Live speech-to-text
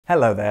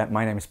Hello there,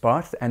 my name is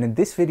Parth, and in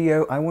this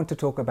video I want to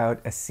talk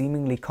about a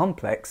seemingly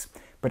complex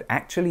but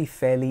actually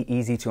fairly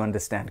easy to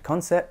understand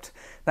concept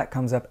that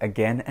comes up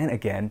again and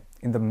again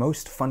in the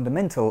most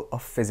fundamental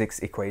of physics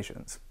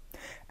equations.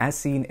 As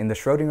seen in the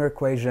Schrödinger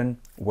equation,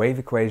 wave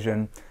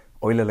equation,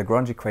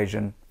 Euler-Lagrange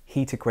equation,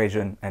 heat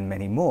equation, and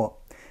many more,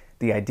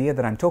 the idea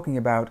that I'm talking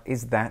about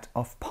is that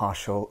of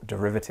partial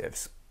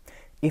derivatives.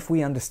 If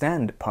we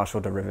understand partial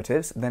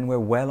derivatives, then we're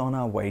well on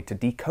our way to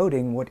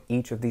decoding what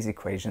each of these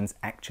equations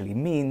actually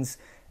means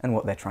and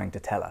what they're trying to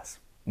tell us.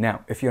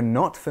 Now, if you're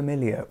not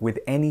familiar with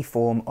any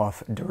form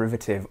of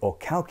derivative or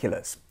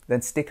calculus,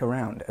 then stick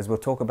around as we'll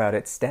talk about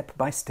it step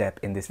by step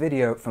in this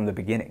video from the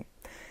beginning.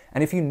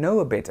 And if you know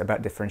a bit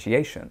about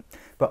differentiation,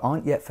 but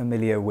aren't yet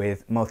familiar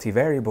with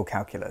multivariable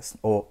calculus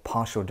or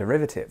partial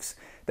derivatives,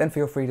 then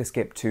feel free to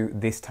skip to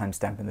this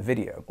timestamp in the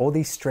video. All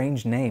these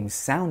strange names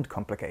sound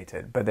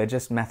complicated, but they're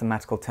just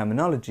mathematical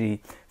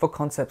terminology for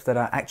concepts that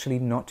are actually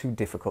not too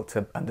difficult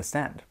to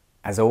understand.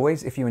 As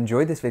always, if you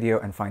enjoyed this video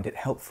and find it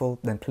helpful,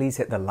 then please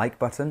hit the like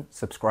button,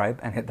 subscribe,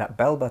 and hit that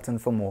bell button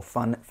for more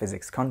fun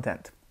physics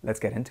content.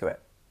 Let's get into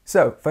it.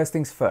 So, first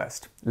things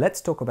first,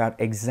 let's talk about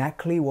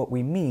exactly what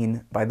we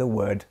mean by the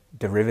word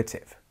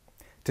derivative.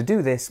 To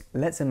do this,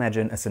 let's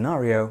imagine a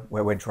scenario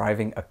where we're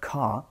driving a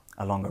car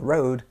along a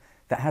road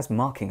that has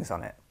markings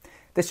on it.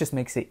 This just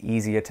makes it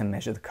easier to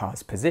measure the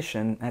car's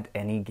position at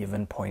any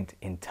given point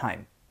in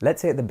time.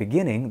 Let's say at the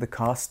beginning, the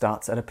car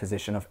starts at a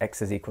position of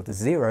x is equal to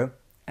 0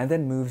 and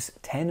then moves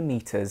 10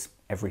 meters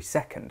every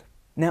second.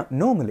 Now,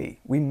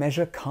 normally we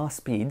measure car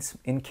speeds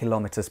in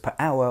kilometers per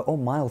hour or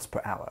miles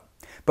per hour.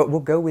 But we'll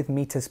go with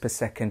meters per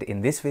second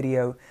in this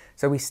video,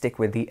 so we stick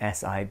with the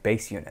SI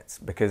base units,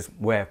 because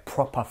we're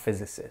proper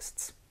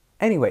physicists.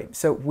 Anyway,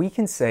 so we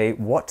can say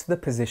what the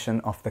position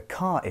of the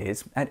car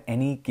is at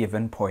any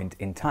given point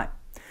in time.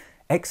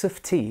 X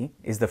of t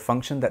is the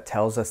function that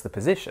tells us the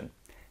position,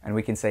 and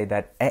we can say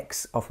that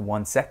x of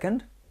 1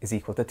 second is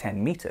equal to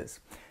 10 meters,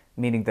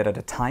 meaning that at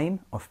a time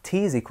of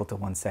t is equal to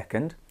 1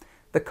 second,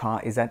 the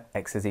car is at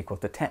x is equal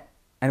to 10.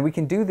 And we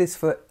can do this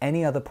for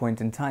any other point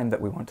in time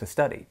that we want to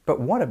study. But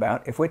what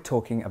about if we're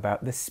talking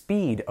about the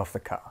speed of the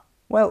car?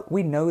 Well,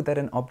 we know that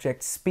an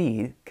object's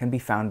speed can be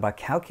found by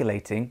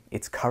calculating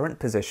its current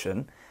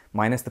position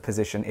minus the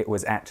position it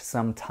was at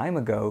some time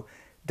ago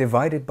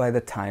divided by the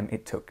time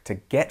it took to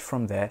get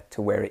from there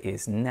to where it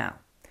is now.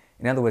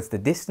 In other words, the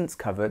distance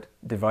covered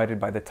divided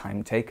by the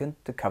time taken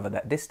to cover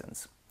that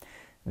distance.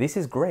 This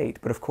is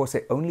great, but of course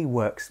it only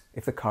works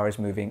if the car is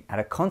moving at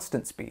a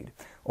constant speed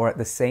or at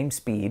the same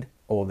speed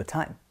all the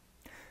time.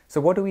 So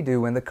what do we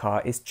do when the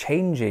car is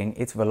changing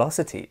its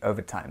velocity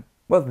over time?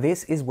 Well,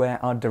 this is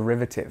where our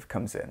derivative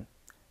comes in.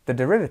 The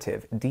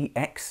derivative,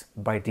 dx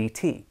by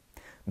dt,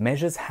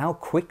 measures how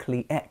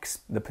quickly x,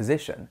 the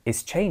position,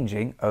 is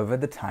changing over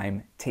the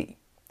time t.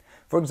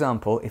 For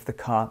example, if the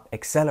car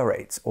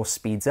accelerates or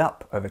speeds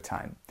up over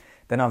time,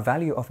 then our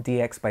value of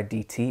dx by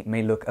dt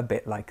may look a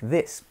bit like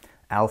this,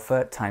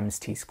 alpha times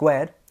t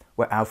squared,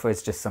 where alpha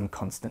is just some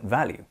constant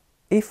value.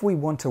 If we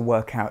want to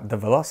work out the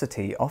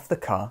velocity of the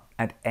car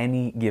at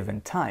any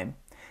given time,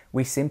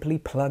 we simply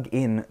plug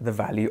in the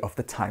value of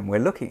the time we're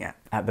looking at.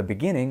 At the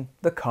beginning,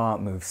 the car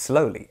moves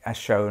slowly, as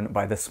shown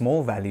by the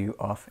small value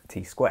of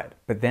t squared.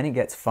 But then it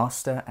gets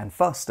faster and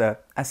faster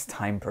as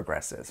time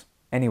progresses.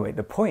 Anyway,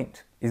 the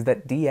point is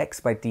that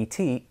dx by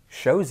dt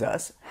shows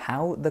us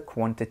how the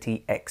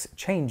quantity x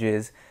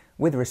changes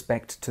with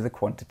respect to the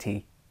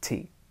quantity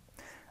t.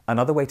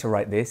 Another way to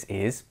write this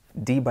is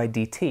d by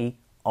dt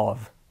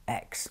of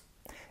x.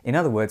 In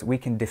other words, we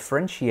can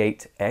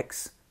differentiate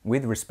x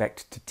with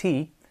respect to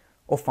t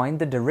or find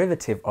the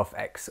derivative of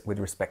x with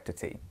respect to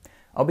t.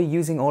 I'll be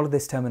using all of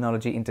this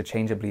terminology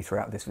interchangeably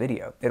throughout this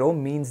video. It all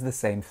means the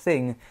same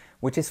thing,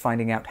 which is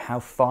finding out how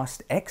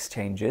fast x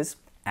changes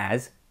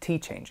as t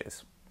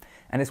changes.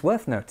 And it's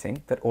worth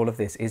noting that all of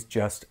this is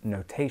just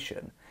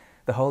notation.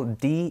 The whole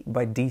d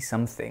by d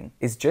something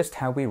is just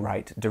how we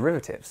write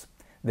derivatives.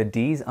 The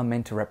d's are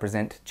meant to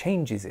represent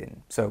changes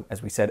in, so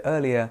as we said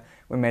earlier,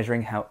 we're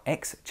measuring how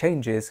x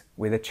changes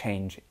with a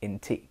change in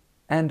t.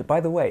 And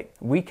by the way,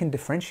 we can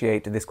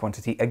differentiate this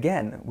quantity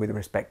again with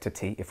respect to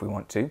t if we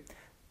want to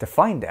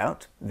find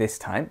out, this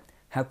time,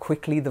 how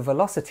quickly the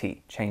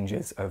velocity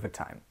changes over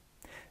time.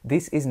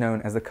 This is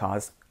known as the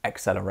car's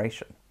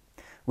acceleration.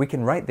 We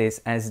can write this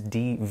as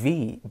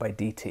dv by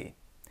dt,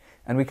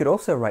 and we could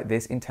also write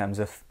this in terms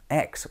of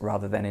x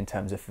rather than in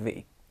terms of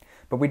v.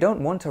 But we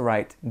don't want to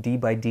write d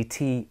by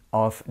dt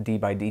of d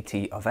by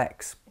dt of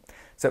x.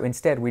 So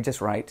instead we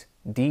just write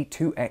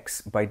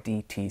d2x by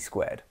dt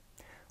squared.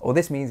 All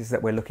this means is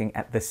that we're looking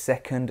at the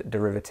second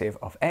derivative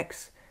of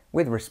x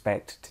with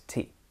respect to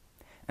t.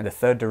 And the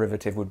third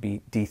derivative would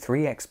be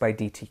d3x by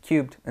dt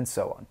cubed, and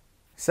so on.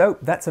 So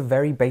that's a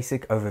very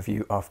basic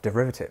overview of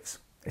derivatives.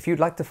 If you'd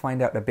like to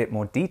find out a bit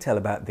more detail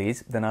about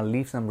these, then I'll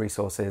leave some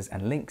resources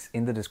and links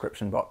in the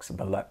description box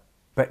below.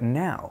 But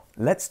now,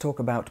 let's talk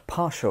about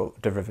partial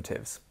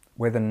derivatives,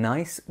 where the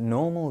nice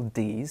normal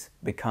d's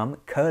become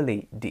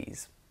curly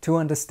d's. To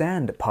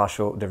understand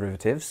partial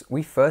derivatives,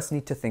 we first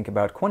need to think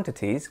about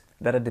quantities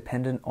that are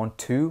dependent on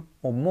two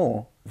or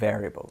more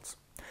variables.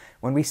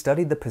 When we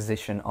studied the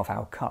position of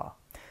our car,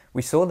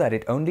 we saw that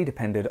it only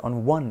depended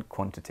on one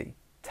quantity,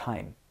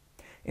 time.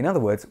 In other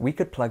words, we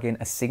could plug in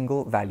a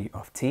single value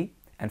of t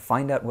and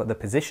find out what the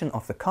position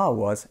of the car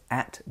was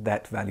at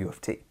that value of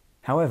t.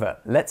 However,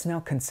 let's now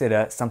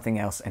consider something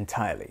else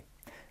entirely.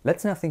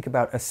 Let's now think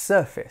about a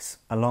surface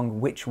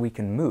along which we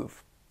can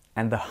move,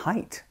 and the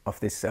height of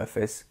this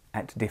surface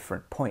at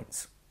different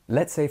points.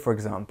 Let's say, for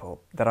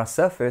example, that our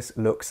surface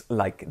looks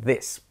like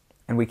this,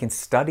 and we can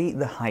study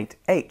the height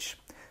h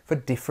for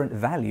different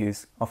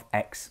values of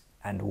x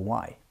and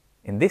y.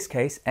 In this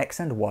case, x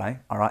and y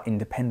are our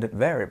independent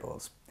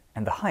variables,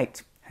 and the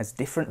height has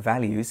different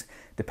values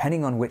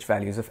depending on which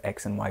values of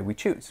x and y we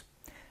choose.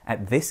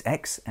 At this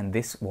x and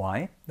this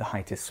y, the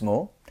height is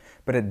small,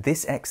 but at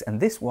this x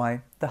and this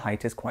y, the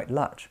height is quite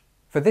large.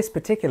 For this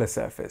particular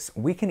surface,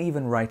 we can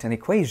even write an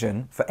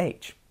equation for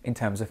h in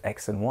terms of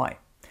x and y.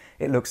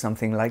 It looks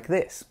something like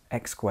this,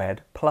 x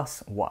squared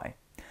plus y.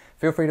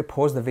 Feel free to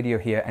pause the video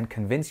here and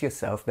convince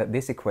yourself that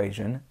this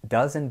equation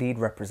does indeed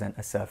represent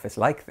a surface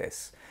like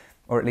this,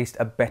 or at least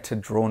a better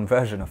drawn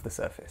version of the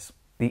surface.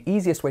 The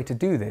easiest way to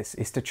do this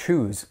is to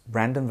choose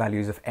random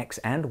values of x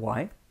and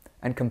y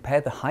and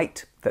compare the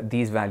height that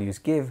these values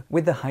give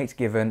with the height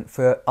given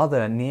for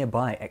other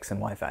nearby x and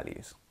y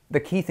values. The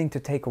key thing to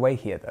take away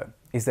here, though,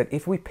 is that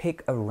if we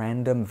pick a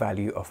random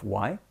value of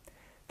y,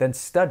 then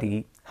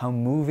study how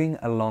moving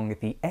along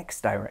the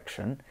x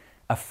direction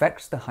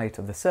affects the height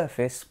of the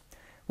surface,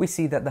 we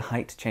see that the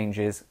height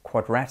changes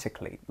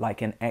quadratically,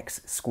 like an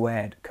x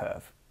squared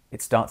curve.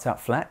 It starts out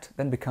flat,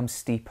 then becomes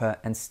steeper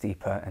and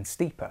steeper and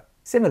steeper.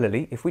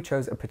 Similarly, if we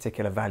chose a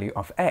particular value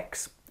of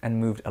x and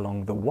moved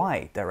along the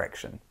y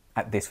direction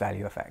at this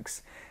value of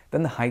x,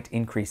 then the height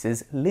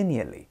increases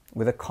linearly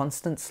with a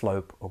constant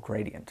slope or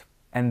gradient.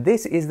 And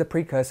this is the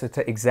precursor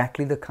to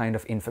exactly the kind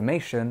of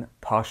information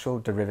partial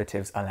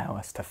derivatives allow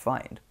us to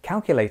find.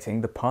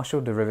 Calculating the partial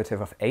derivative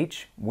of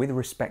h with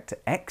respect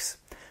to x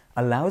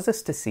allows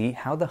us to see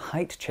how the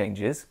height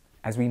changes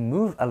as we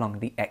move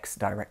along the x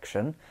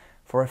direction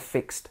for a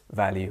fixed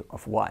value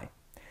of y.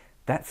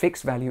 That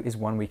fixed value is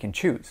one we can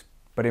choose,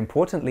 but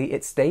importantly,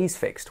 it stays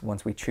fixed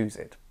once we choose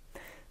it.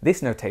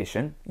 This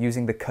notation,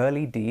 using the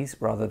curly d's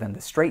rather than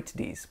the straight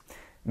d's,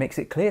 makes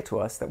it clear to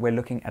us that we're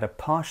looking at a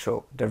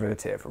partial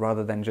derivative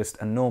rather than just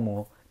a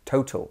normal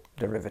total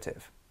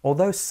derivative.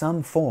 Although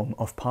some form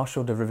of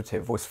partial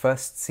derivative was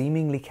first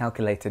seemingly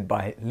calculated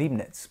by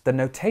Leibniz, the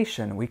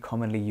notation we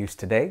commonly use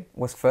today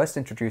was first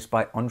introduced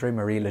by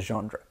André-Marie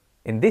Legendre.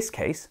 In this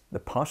case, the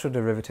partial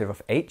derivative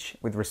of h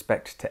with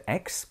respect to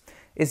x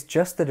is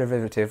just the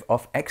derivative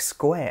of x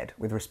squared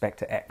with respect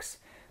to x,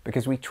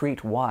 because we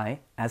treat y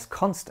as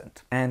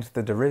constant, and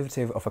the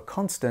derivative of a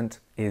constant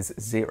is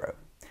 0.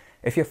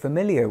 If you're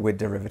familiar with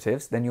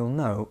derivatives, then you'll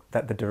know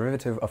that the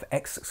derivative of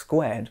x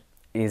squared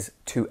is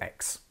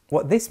 2x.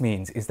 What this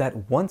means is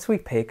that once we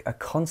pick a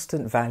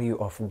constant value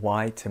of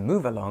y to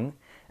move along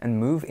and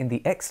move in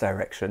the x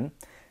direction,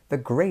 the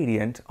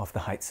gradient of the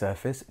height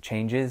surface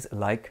changes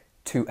like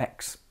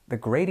 2x. The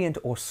gradient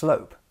or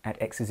slope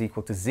at x is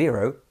equal to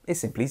 0 is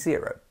simply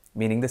 0,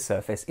 meaning the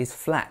surface is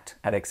flat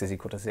at x is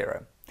equal to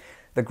 0.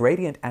 The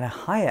gradient at a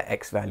higher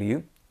x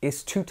value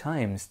is 2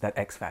 times that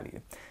x value,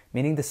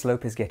 meaning the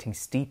slope is getting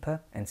steeper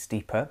and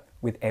steeper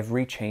with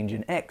every change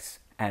in x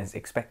as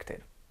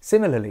expected.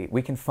 Similarly,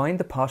 we can find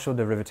the partial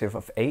derivative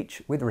of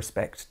h with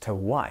respect to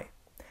y.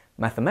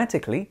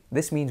 Mathematically,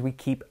 this means we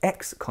keep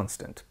x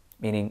constant,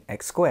 meaning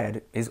x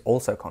squared is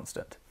also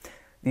constant.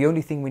 The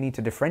only thing we need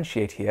to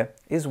differentiate here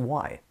is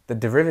y. The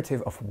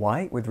derivative of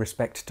y with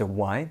respect to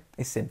y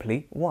is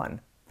simply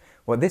 1.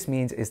 What this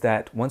means is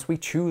that once we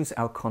choose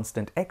our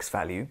constant x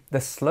value,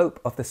 the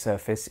slope of the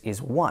surface is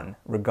 1,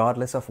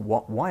 regardless of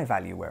what y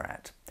value we're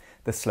at.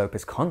 The slope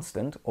is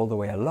constant all the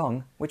way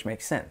along, which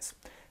makes sense.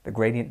 The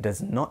gradient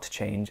does not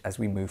change as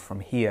we move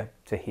from here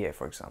to here,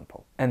 for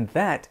example. And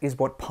that is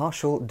what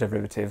partial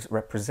derivatives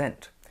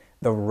represent: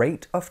 the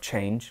rate of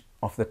change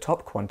of the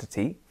top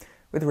quantity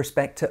with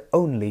respect to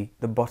only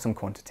the bottom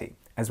quantity,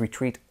 as we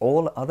treat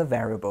all other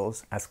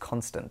variables as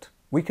constant.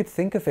 We could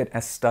think of it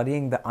as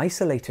studying the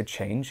isolated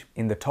change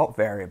in the top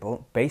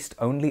variable based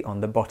only on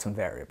the bottom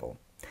variable.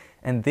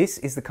 And this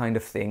is the kind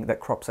of thing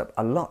that crops up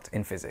a lot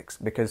in physics,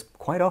 because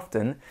quite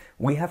often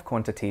we have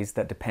quantities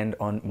that depend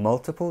on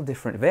multiple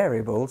different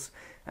variables,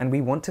 and we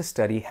want to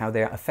study how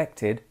they are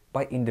affected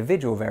by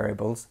individual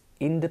variables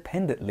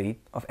independently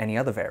of any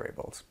other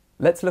variables.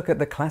 Let's look at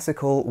the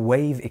classical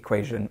wave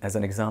equation as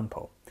an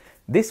example.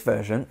 This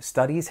version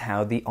studies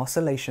how the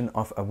oscillation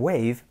of a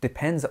wave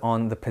depends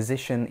on the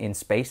position in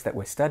space that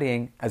we're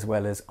studying, as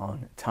well as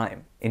on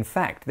time. In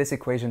fact, this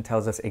equation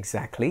tells us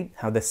exactly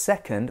how the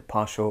second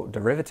partial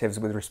derivatives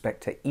with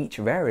respect to each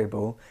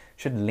variable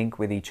should link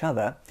with each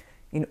other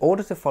in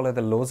order to follow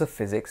the laws of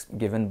physics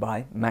given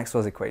by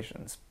Maxwell's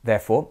equations.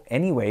 Therefore,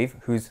 any wave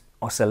whose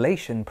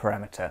oscillation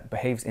parameter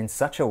behaves in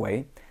such a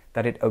way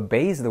that it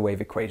obeys the wave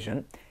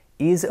equation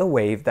is a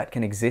wave that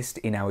can exist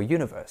in our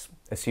universe,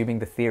 assuming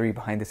the theory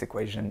behind this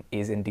equation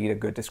is indeed a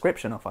good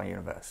description of our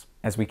universe.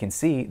 As we can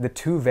see, the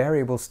two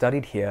variables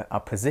studied here are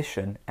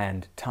position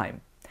and time.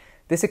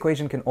 This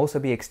equation can also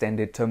be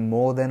extended to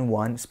more than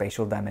one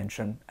spatial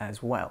dimension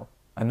as well.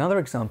 Another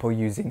example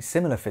using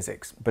similar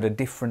physics, but a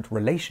different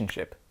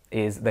relationship,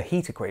 is the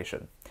heat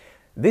equation.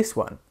 This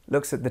one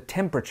looks at the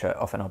temperature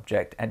of an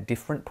object at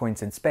different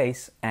points in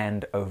space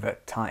and over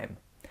time.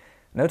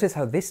 Notice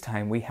how this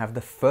time we have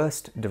the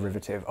first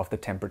derivative of the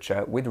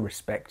temperature with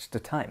respect to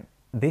time.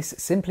 This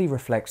simply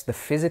reflects the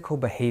physical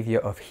behavior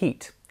of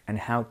heat and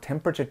how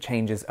temperature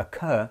changes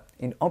occur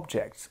in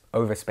objects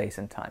over space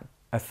and time.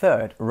 A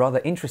third, rather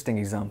interesting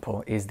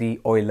example is the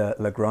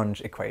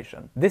Euler-Lagrange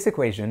equation. This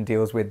equation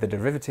deals with the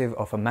derivative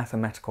of a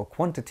mathematical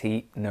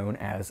quantity known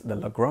as the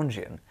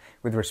Lagrangian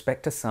with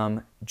respect to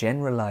some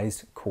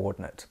generalized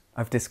coordinate.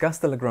 I've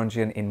discussed the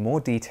Lagrangian in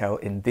more detail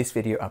in this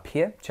video up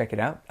here, check it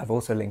out. I've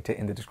also linked it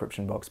in the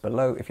description box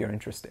below if you're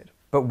interested.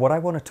 But what I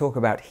want to talk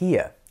about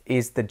here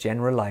is the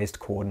generalized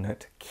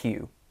coordinate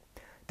q.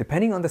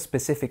 Depending on the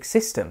specific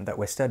system that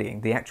we're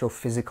studying, the actual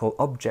physical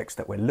objects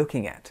that we're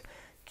looking at,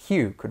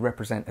 q could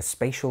represent a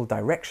spatial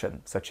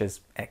direction such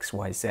as x,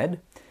 y, z,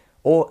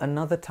 or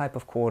another type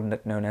of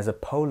coordinate known as a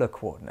polar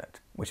coordinate,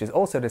 which is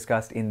also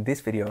discussed in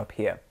this video up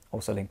here,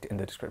 also linked in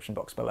the description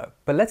box below.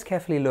 But let's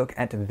carefully look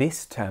at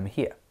this term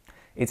here.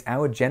 It's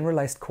our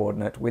generalized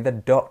coordinate with a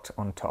dot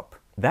on top.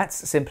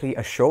 That's simply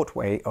a short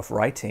way of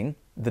writing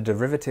the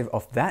derivative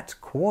of that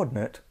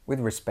coordinate with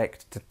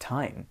respect to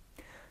time.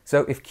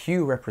 So if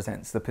q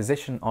represents the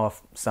position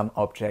of some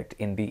object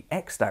in the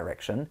x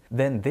direction,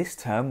 then this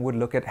term would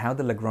look at how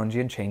the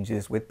Lagrangian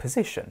changes with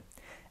position.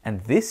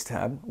 And this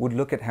term would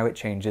look at how it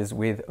changes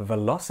with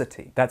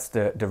velocity. That's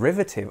the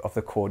derivative of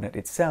the coordinate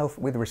itself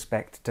with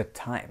respect to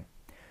time.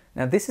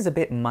 Now this is a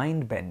bit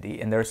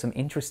mind-bendy and there are some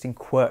interesting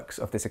quirks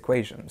of this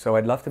equation, so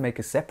I'd love to make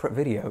a separate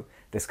video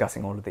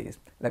discussing all of these.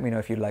 Let me know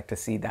if you'd like to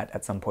see that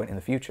at some point in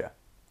the future.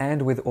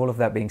 And with all of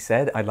that being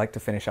said, I'd like to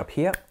finish up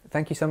here.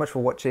 Thank you so much for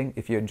watching.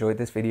 If you enjoyed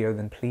this video,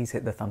 then please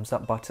hit the thumbs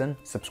up button,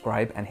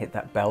 subscribe, and hit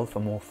that bell for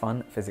more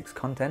fun physics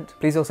content.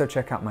 Please also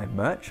check out my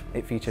merch.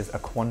 It features a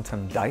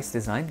quantum dice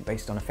design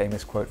based on a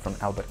famous quote from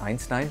Albert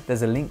Einstein.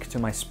 There's a link to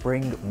my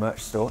spring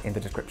merch store in the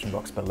description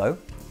box below.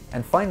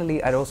 And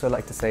finally, I'd also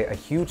like to say a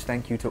huge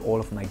thank you to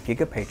all of my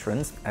Giga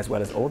patrons, as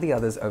well as all the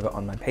others over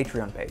on my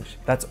Patreon page.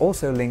 That's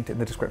also linked in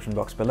the description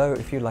box below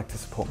if you'd like to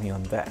support me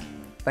on there.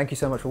 Thank you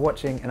so much for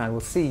watching, and I will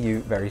see you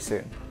very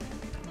soon.